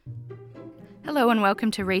Hello and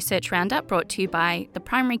welcome to Research Roundup, brought to you by the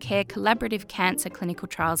Primary Care Collaborative Cancer Clinical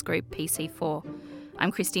Trials Group, PC4. I'm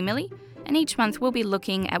Christy Milley, and each month we'll be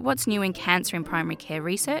looking at what's new in cancer and primary care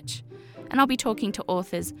research, and I'll be talking to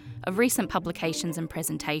authors of recent publications and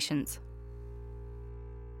presentations.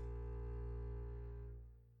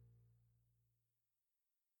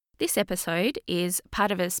 This episode is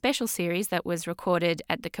part of a special series that was recorded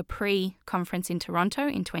at the CAPRI conference in Toronto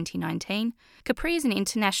in 2019. CAPRI is an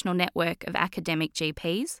international network of academic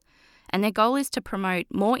GPs, and their goal is to promote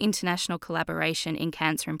more international collaboration in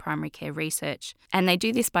cancer and primary care research. And they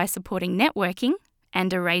do this by supporting networking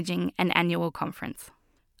and arranging an annual conference.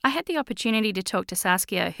 I had the opportunity to talk to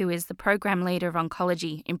Saskia, who is the Program Leader of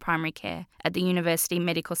Oncology in Primary Care at the University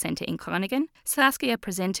Medical Centre in Groningen. Saskia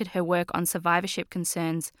presented her work on survivorship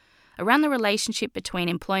concerns around the relationship between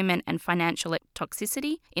employment and financial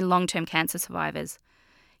toxicity in long-term cancer survivors.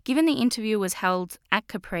 Given the interview was held at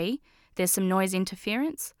CAPRI, there's some noise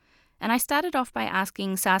interference, and I started off by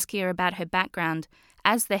asking Saskia about her background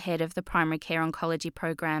as the head of the primary care oncology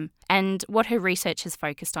program and what her research has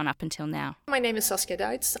focused on up until now. My name is Saskia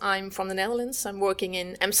Duits. I'm from the Netherlands. I'm working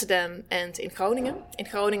in Amsterdam and in Groningen. In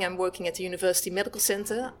Groningen, I'm working at the University Medical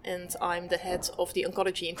Centre, and I'm the head of the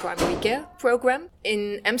Oncology in Primary Care program.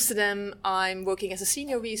 In Amsterdam, I'm working as a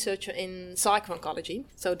senior researcher in psycho-oncology,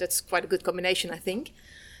 so that's quite a good combination, I think.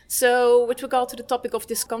 So with regard to the topic of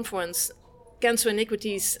this conference, cancer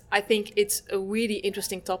iniquities, I think it's a really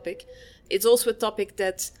interesting topic. It's also a topic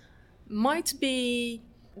that might be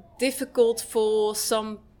difficult for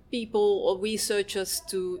some people or researchers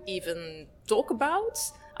to even talk about.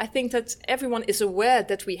 I think that everyone is aware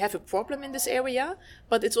that we have a problem in this area,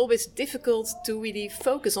 but it's always difficult to really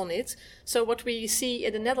focus on it. So what we see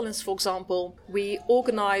in the Netherlands, for example, we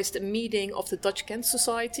organized a meeting of the Dutch Cancer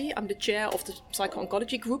Society. I'm the chair of the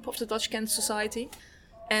psycho-oncology group of the Dutch Cancer Society.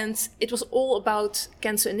 And it was all about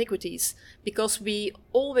cancer iniquities, because we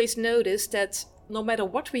always notice that no matter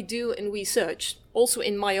what we do in research, also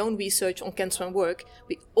in my own research on cancer and work,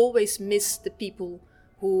 we always miss the people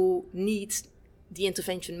who need the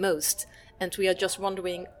intervention most. And we are just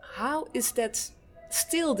wondering, how is that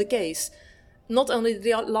still the case? Not only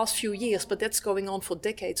the last few years, but that's going on for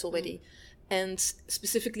decades already. And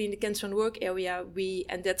specifically in the cancer and work area,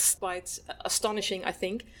 and that's quite astonishing, I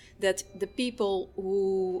think, that the people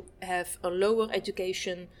who have a lower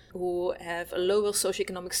education, who have a lower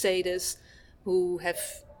socioeconomic status, who have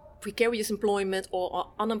precarious employment or are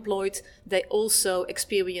unemployed, they also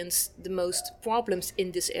experience the most problems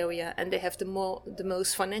in this area, and they have the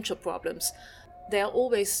most financial problems. They are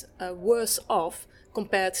always worse off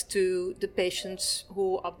compared to the patients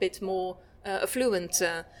who are a bit more affluent.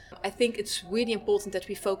 I think it's really important that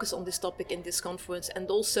we focus on this topic in this conference,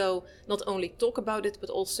 and also not only talk about it,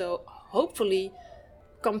 but also hopefully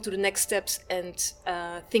come to the next steps and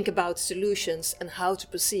think about solutions and how to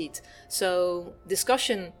proceed. So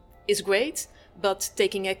discussion is great, but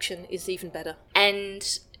taking action is even better.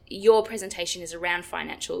 And your presentation is around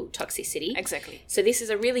financial toxicity. Exactly. So this is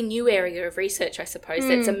a really new area of research, I suppose,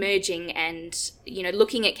 that's emerging and,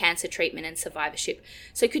 looking at cancer treatment and survivorship.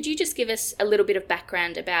 So could you just give us a little bit of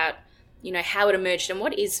background about, how it emerged and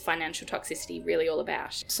what is financial toxicity really all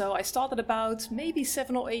about? So I started about maybe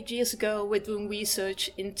 7 or 8 years ago with doing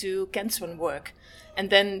research into cancer and work. And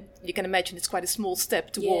then you can imagine it's quite a small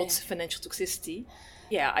step towards financial toxicity.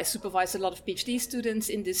 Yeah, I supervise a lot of PhD students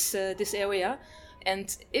in this area.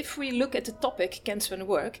 And if we look at the topic, cancer and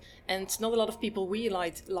work, and not a lot of people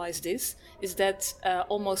realize this, is that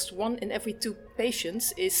almost 1 in every 2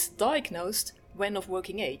 patients is diagnosed when of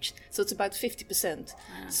working age. So it's about 50%.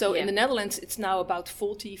 In the Netherlands, it's now about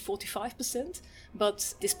 45%,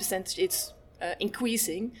 but this percentage is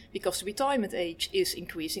increasing because the retirement age is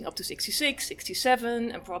increasing up to 66,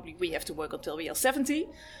 67, and probably we have to work until we are 70.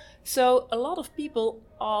 So a lot of people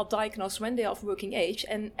are diagnosed when they are of working age,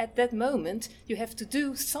 and at that moment you have to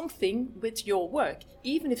do something with your work,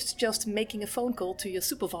 even if it's just making a phone call to your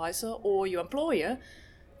supervisor or your employer,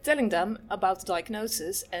 telling them about the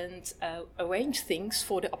diagnosis and arrange things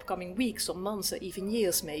for the upcoming weeks or months or even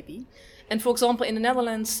years maybe. And for example, in the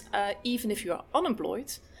Netherlands, even if you are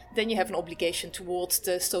unemployed, then you have an obligation towards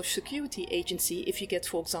the Social Security Agency if you get,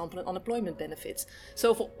 for example, an unemployment benefit.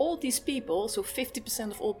 So for all these people, so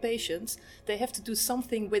 50% of all patients, they have to do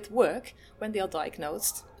something with work when they are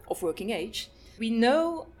diagnosed of working age. We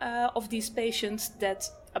know of these patients that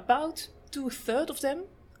about 2/3 of them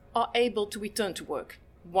are able to return to work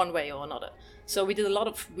one way or another. So we did a lot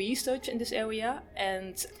of research in this area,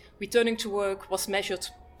 and returning to work was measured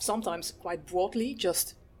sometimes quite broadly,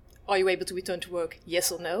 just are you able to return to work,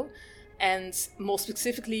 yes or no? And more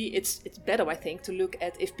specifically, it's better, I think, to look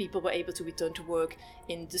at if people were able to return to work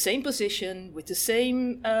in the same position, with the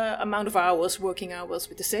same amount of hours, working hours,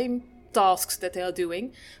 with the same tasks that they are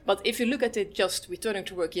doing. But if you look at it just returning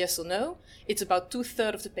to work, yes or no, it's about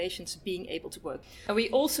 2/3 of the patients being able to work. And we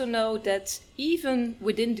also know that even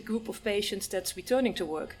within the group of patients that's returning to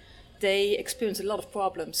work, they experience a lot of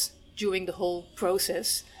problems during the whole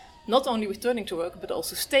process. Not only returning to work, but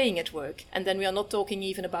also staying at work. And then we are not talking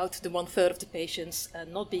even about the 1/3 of the patients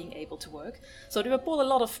not being able to work. So they report a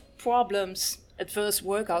lot of problems, adverse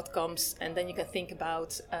work outcomes, and then you can think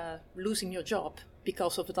about losing your job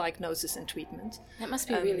because of a diagnosis and treatment. That must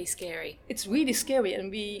be really scary. It's really scary,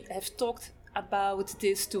 and we have talked about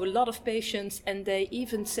this to a lot of patients, and they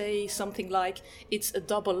even say something like, it's a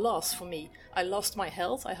double loss for me. I lost my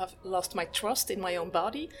health, I have lost my trust in my own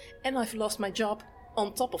body, and I've lost my job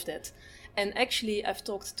on top of that. And actually, I've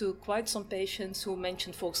talked to quite some patients who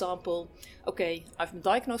mentioned, for example, okay, I've been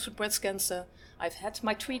diagnosed with breast cancer, I've had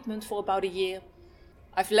my treatment for about a year,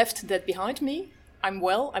 I've left that behind me, I'm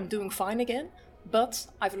well, I'm doing fine again, but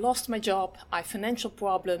I've lost my job, I have financial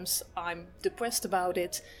problems, I'm depressed about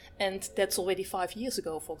it, and that's already 5 years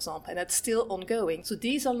ago, for example, and that's still ongoing. So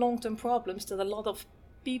these are long-term problems that a lot of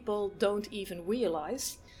people don't even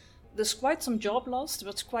realize. There's quite some job loss,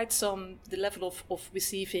 there's quite some, the level of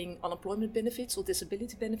receiving unemployment benefits or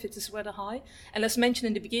disability benefits is rather high. And as mentioned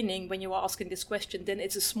in the beginning, when you were asking this question, then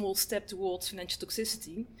it's a small step towards financial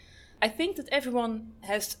toxicity. I think that everyone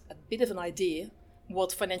has a bit of an idea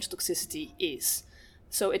what financial toxicity is.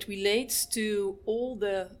 So it relates to all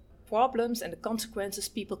the problems and the consequences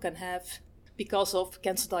people can have because of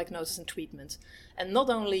cancer diagnosis and treatment. And not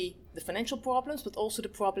only the financial problems, but also the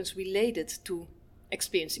problems related to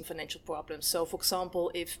experiencing financial problems. So, for example,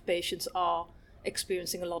 if patients are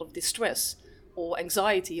experiencing a lot of distress or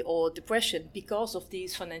anxiety or depression because of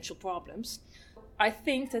these financial problems. I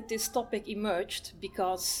think that this topic emerged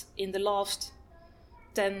because in the last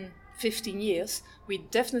 10, 15 years, we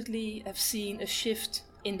definitely have seen a shift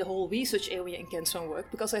in the whole research area in cancer and work,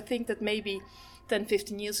 because I think that maybe 10,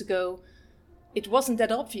 15 years ago, it wasn't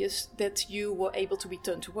that obvious that you were able to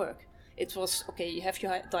return to work. It was, okay, you have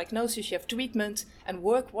your diagnosis, you have treatment, and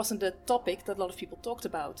work wasn't a topic that a lot of people talked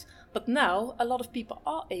about. But now, a lot of people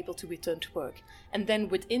are able to return to work. And then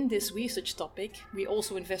within this research topic, we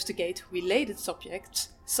also investigate related subjects,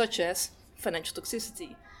 such as financial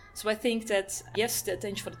toxicity. So I think that, yes, the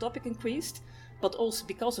attention for the topic increased, but also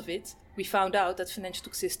because of it, we found out that financial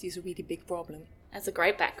toxicity is a really big problem. That's a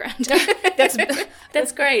great background.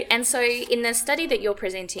 That's great. And so in the study that you're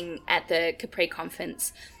presenting at the Capri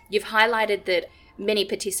conference, you've highlighted that many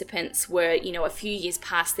participants were, a few years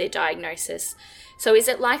past their diagnosis. So is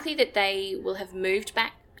it likely that they will have moved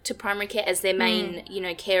back to primary care as their main,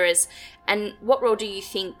 carers? And what role do you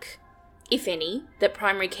think, if any, that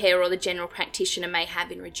primary care or the general practitioner may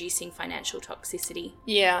have in reducing financial toxicity?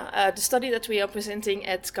 Yeah, the study that we are presenting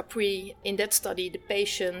at Capri, in that study, the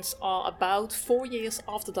patients are about 4 years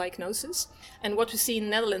after diagnosis. And what we see in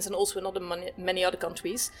the Netherlands and also in many other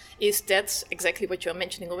countries is that exactly what you are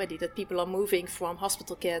mentioning already, that people are moving from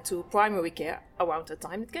hospital care to primary care around that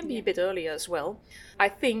time. It can be a bit earlier as well. I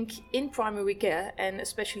think in primary care, and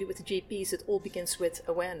especially with the GPs, it all begins with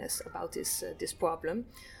awareness about this problem.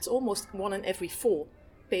 It's almost 1 in every 4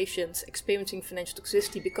 patients experiencing financial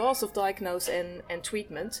toxicity because of diagnosis and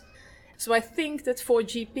treatment. So I think that for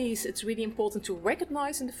GPs it's really important to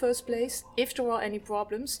recognize in the first place if there are any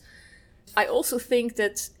problems. I also think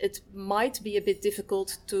that it might be a bit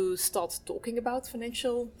difficult to start talking about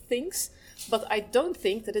financial things, but I don't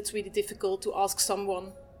think that it's really difficult to ask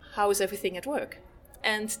someone, how is everything at work?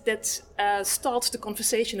 And that starts the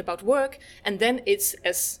conversation about work, and then it's,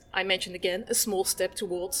 as I mentioned again, a small step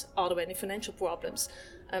towards are there any financial problems.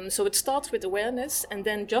 So it starts with awareness, and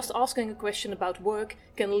then just asking a question about work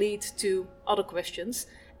can lead to other questions.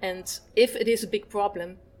 And if it is a big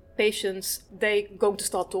problem, patients, they're going to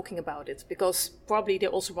start talking about it, because probably they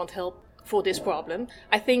also want help for this problem.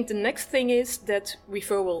 I think the next thing is that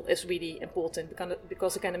referral is really important,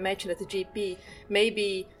 because I can imagine that the GP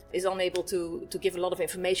maybe is unable to give a lot of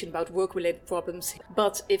information about work-related problems.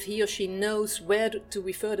 But if he or she knows where to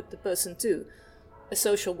refer the person to, a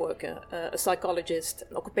social worker, a psychologist,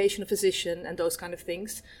 an occupational physician, and those kind of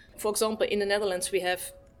things. For example, in the Netherlands, we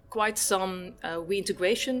have quite some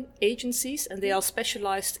reintegration agencies, and they are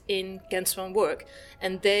specialized in cancer and work.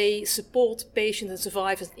 And they support patients and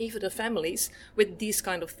survivors, and even their families, with these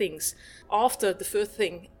kind of things. After the first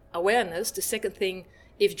thing, awareness, the second thing,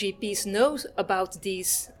 if GPs know about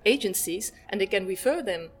these agencies and they can refer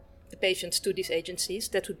them, the patients, to these agencies,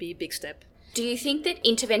 that would be a big step. Do you think that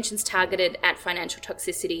interventions targeted at financial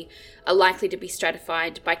toxicity are likely to be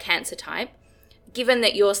stratified by cancer type, given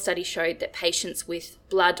that your study showed that patients with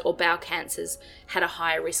blood or bowel cancers had a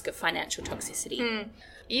higher risk of financial toxicity?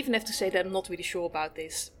 Even have to say that I'm not really sure about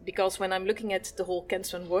this, because when I'm looking at the whole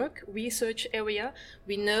cancer and work research area,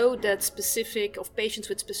 we know that patients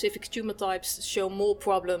with specific tumor types show more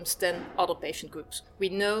problems than other patient groups. We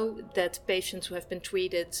know that patients who have been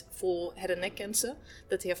treated for head and neck cancer,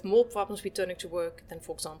 that they have more problems returning to work than,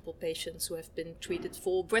 for example, patients who have been treated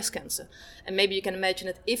for breast cancer. And maybe you can imagine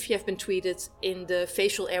that if you have been treated in the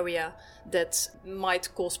facial area, that might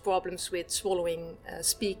cause problems with swallowing,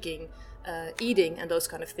 speaking, eating and those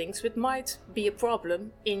kind of things, which might be a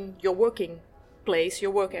problem in your working place,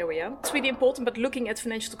 your work area. It's really important, but looking at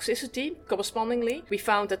financial toxicity correspondingly, we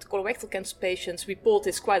found that colorectal cancer patients report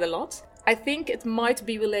this quite a lot. I think it might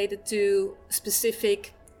be related to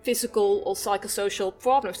specific physical or psychosocial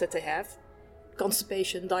problems that they have,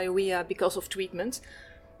 constipation, diarrhea because of treatment,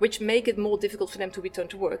 which make it more difficult for them to return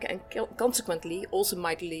to work and consequently also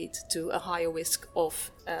might lead to a higher risk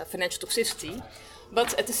of financial toxicity.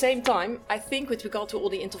 But at the same time, I think with regard to all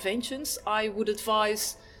the interventions, I would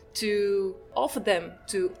advise to offer them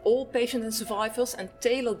to all patients and survivors and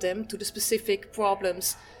tailor them to the specific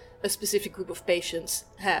problems a specific group of patients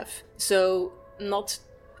have. So not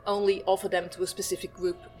only offer them to a specific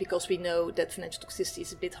group because we know that financial toxicity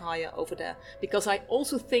is a bit higher over there. Because I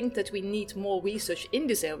also think that we need more research in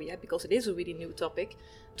this area, because it is a really new topic,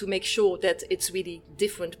 to make sure that it's really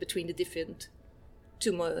different between the different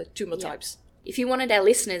tumor types. If you wanted our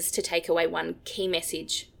listeners to take away one key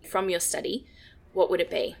message from your study, what would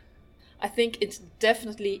it be? I think it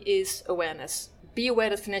definitely is awareness. Be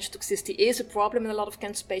aware that financial toxicity is a problem in a lot of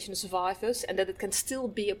cancer patient survivors, and that it can still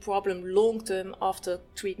be a problem long-term after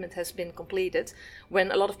treatment has been completed,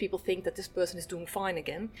 when a lot of people think that this person is doing fine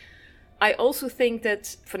again. I also think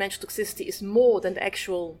that financial toxicity is more than the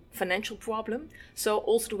actual financial problem, so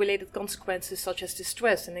also the related consequences such as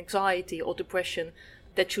distress and anxiety or depression,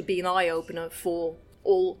 that should be an eye-opener for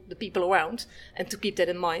all the people around, and to keep that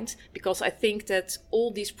in mind, because I think that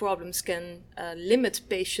all these problems can limit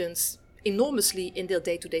patients enormously in their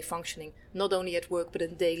day-to-day functioning, not only at work but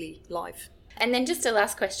in daily life. And then just a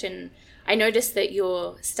last question. I noticed that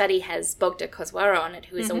your study has Bogda Kozwara on it,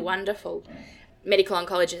 who is a wonderful medical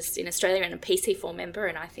oncologist in Australia and a PC4 member,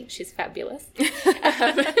 and I think she's fabulous.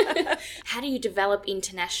 How do you develop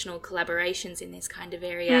international collaborations in this kind of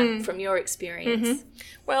area from your experience?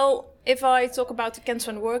 Well, if I talk about the cancer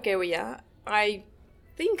and work area, I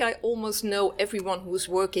think I almost know everyone who's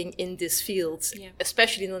working in this field,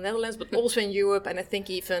 especially in the Netherlands, but also in Europe, and I think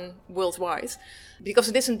even worldwide, because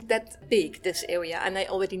it isn't that big, this area. And I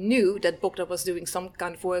already knew that Bogda was doing some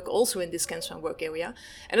kind of work also in this cancer and work area.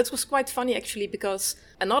 And it was quite funny, actually, because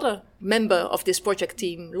another member of this project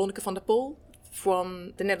team, Lonneke van der Pol,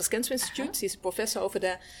 from the Netherlands Cancer Institute, she's a professor over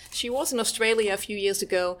there, she was in Australia a few years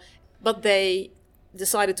ago, but they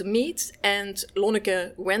decided to meet, and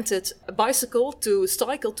Lonneke rented a bicycle to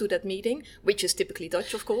cycle to that meeting, which is typically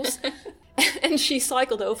Dutch, of course. And she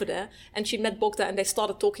cycled over there, and she met Bogda, and they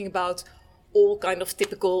started talking about all kind of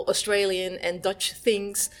typical Australian and Dutch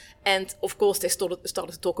things. And of course, they started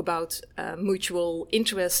to talk about mutual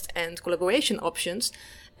interest and collaboration options.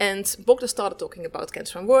 And Bogda started talking about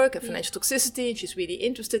cancer and work and financial toxicity, and she's really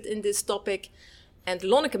interested in this topic. And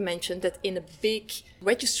Lonneke mentioned that in a big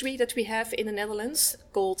registry that we have in the Netherlands,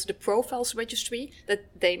 called the Profiles Registry, that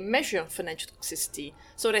they measure financial toxicity.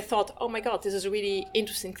 So they thought, oh my God, this is a really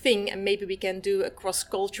interesting thing, and maybe we can do a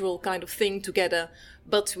cross-cultural kind of thing together,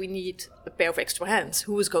 but we need a pair of extra hands.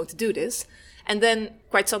 Who is going to do this? And then,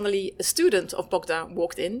 quite suddenly, a student of Bogda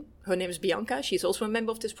walked in. Her name is Bianca. She's also a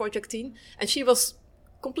member of this project team. And she was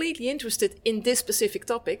completely interested in this specific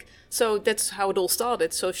topic. So that's how it all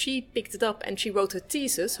started. So she picked it up and she wrote her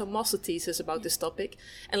master thesis about this topic.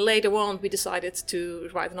 And later on, we decided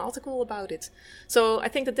to write an article about it. So I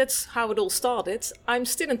think that that's how it all started. I'm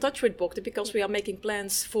still in touch with Bogda because we are making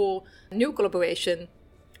plans for new collaboration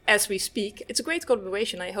as we speak. It's a great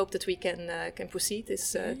collaboration. I hope that we can proceed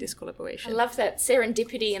this collaboration. I love that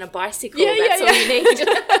serendipity and a bicycle. That's all you need.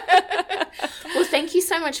 Well, thank you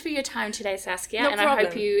so much for your time today, Saskia. No problem. I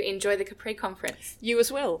hope you enjoy the Capri conference. You as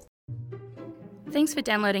well. Thanks for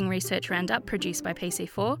downloading Research Roundup, produced by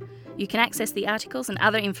PC4. You can access the articles and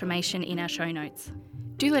other information in our show notes.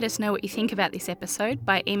 Do let us know what you think about this episode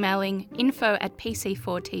by emailing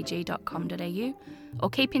info@pc4tg.com.au or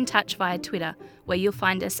keep in touch via Twitter, where you'll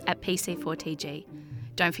find us at PC4TG.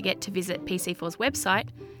 Don't forget to visit PC4's website,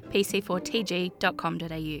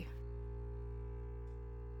 pc4tg.com.au.